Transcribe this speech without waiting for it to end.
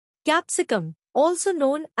Capsicum, also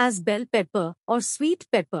known as bell pepper or sweet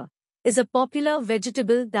pepper, is a popular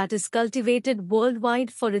vegetable that is cultivated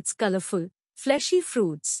worldwide for its colorful, fleshy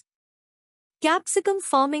fruits. Capsicum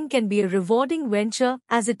farming can be a rewarding venture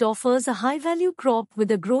as it offers a high-value crop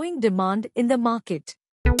with a growing demand in the market.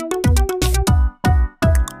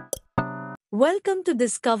 Welcome to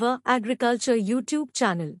Discover Agriculture YouTube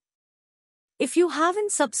channel. If you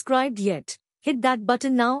haven't subscribed yet, hit that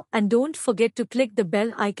button now and don't forget to click the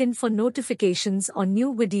bell icon for notifications on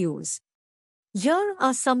new videos. Here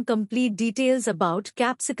are some complete details about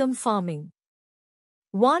capsicum farming.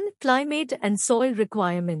 1. Climate and soil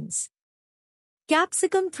requirements.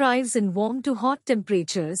 Capsicum thrives in warm to hot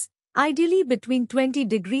temperatures, ideally between 20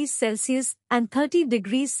 degrees Celsius and 30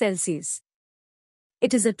 degrees Celsius.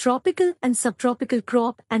 It is a tropical and subtropical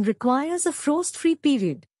crop and requires a frost-free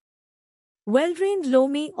period. Well-drained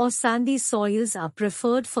loamy or sandy soils are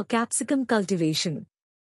preferred for capsicum cultivation.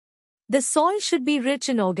 The soil should be rich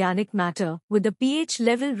in organic matter with a pH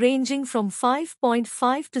level ranging from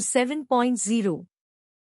 5.5 to 7.0.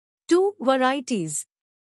 2. Varieties.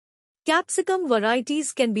 Capsicum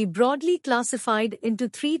varieties can be broadly classified into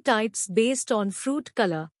 3 types based on fruit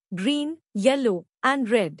color: green, yellow, and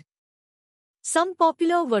red. Some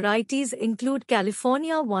popular varieties include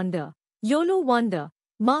California Wonder, Yolo Wonder,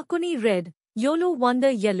 Marconi Red, Yolo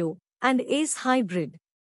Wonder Yellow, and Ace Hybrid.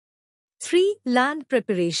 3. Land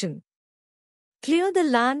preparation. Clear the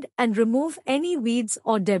land and remove any weeds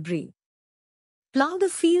or debris. Plow the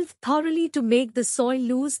field thoroughly to make the soil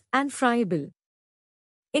loose and friable.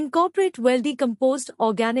 Incorporate well-decomposed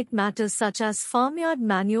organic matter such as farmyard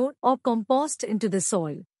manure or compost into the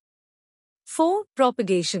soil. 4.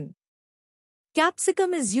 Propagation.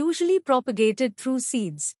 Capsicum is usually propagated through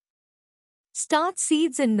seeds. Start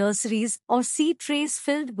seeds in nurseries or seed trays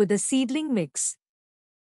filled with a seedling mix.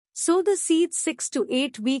 Sow the seeds 6 to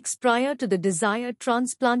 8 weeks prior to the desired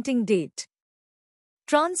transplanting date.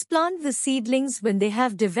 Transplant the seedlings when they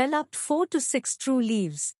have developed 4 to 6 true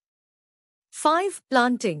leaves. 5.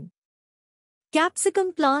 Planting.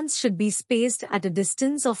 Capsicum plants should be spaced at a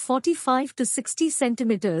distance of 45 to 60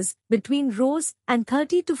 centimeters between rows and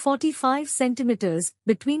 30 to 45 centimeters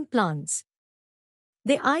between plants.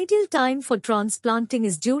 The ideal time for transplanting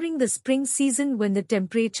is during the spring season when the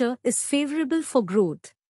temperature is favorable for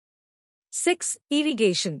growth. 6.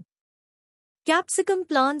 Irrigation. Capsicum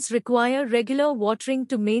plants require regular watering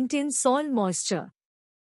to maintain soil moisture.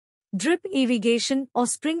 Drip irrigation or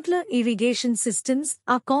sprinkler irrigation systems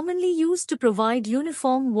are commonly used to provide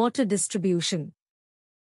uniform water distribution.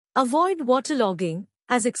 Avoid waterlogging,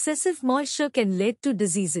 as excessive moisture can lead to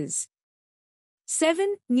diseases.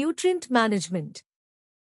 7. Nutrient management.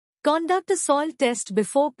 Conduct a soil test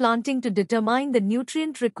before planting to determine the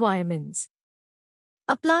nutrient requirements.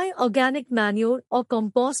 Apply organic manure or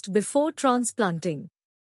compost before transplanting.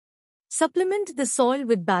 Supplement the soil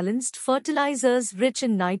with balanced fertilizers rich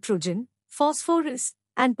in nitrogen, phosphorus,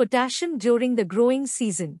 and potassium during the growing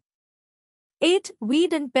season. 8.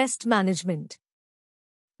 Weed and pest management.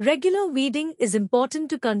 Regular weeding is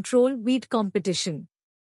important to control weed competition.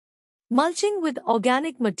 Mulching with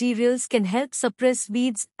organic materials can help suppress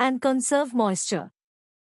weeds and conserve moisture.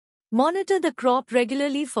 Monitor the crop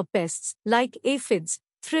regularly for pests like aphids,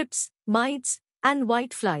 thrips, mites, and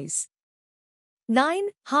whiteflies. 9.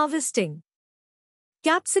 Harvesting.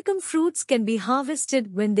 Capsicum fruits can be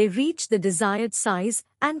harvested when they reach the desired size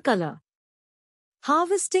and color.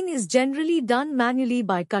 Harvesting is generally done manually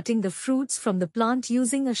by cutting the fruits from the plant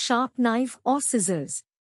using a sharp knife or scissors.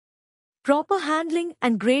 Proper handling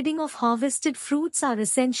and grading of harvested fruits are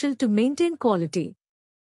essential to maintain quality.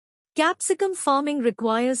 Capsicum farming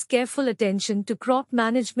requires careful attention to crop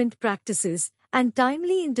management practices and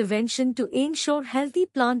timely intervention to ensure healthy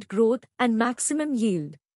plant growth and maximum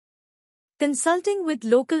yield. Consulting with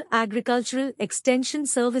local agricultural extension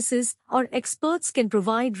services or experts can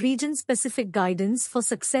provide region-specific guidance for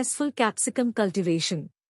successful capsicum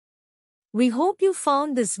cultivation. We hope you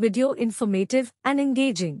found this video informative and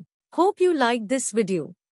engaging. Hope you liked this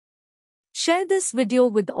video. Share this video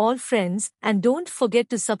with all friends and don't forget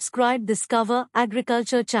to subscribe Discover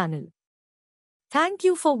Agriculture channel. Thank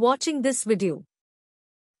you for watching this video.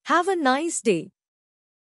 Have a nice day.